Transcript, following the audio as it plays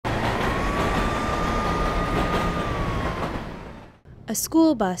A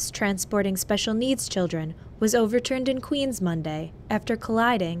school bus transporting special needs children was overturned in Queens Monday after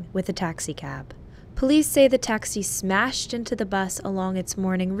colliding with a taxicab. Police say the taxi smashed into the bus along its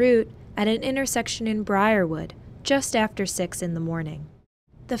morning route at an intersection in Briarwood just after 6 in the morning.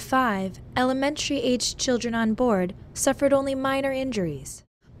 The 5 elementary-aged children on board suffered only minor injuries,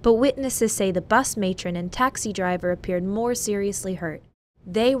 but witnesses say the bus matron and taxi driver appeared more seriously hurt.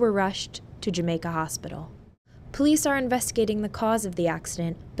 They were rushed to Jamaica Hospital. Police are investigating the cause of the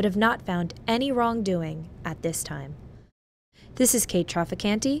accident, but have not found any wrongdoing at this time. This is Kate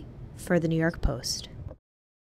Traficante for the New York Post.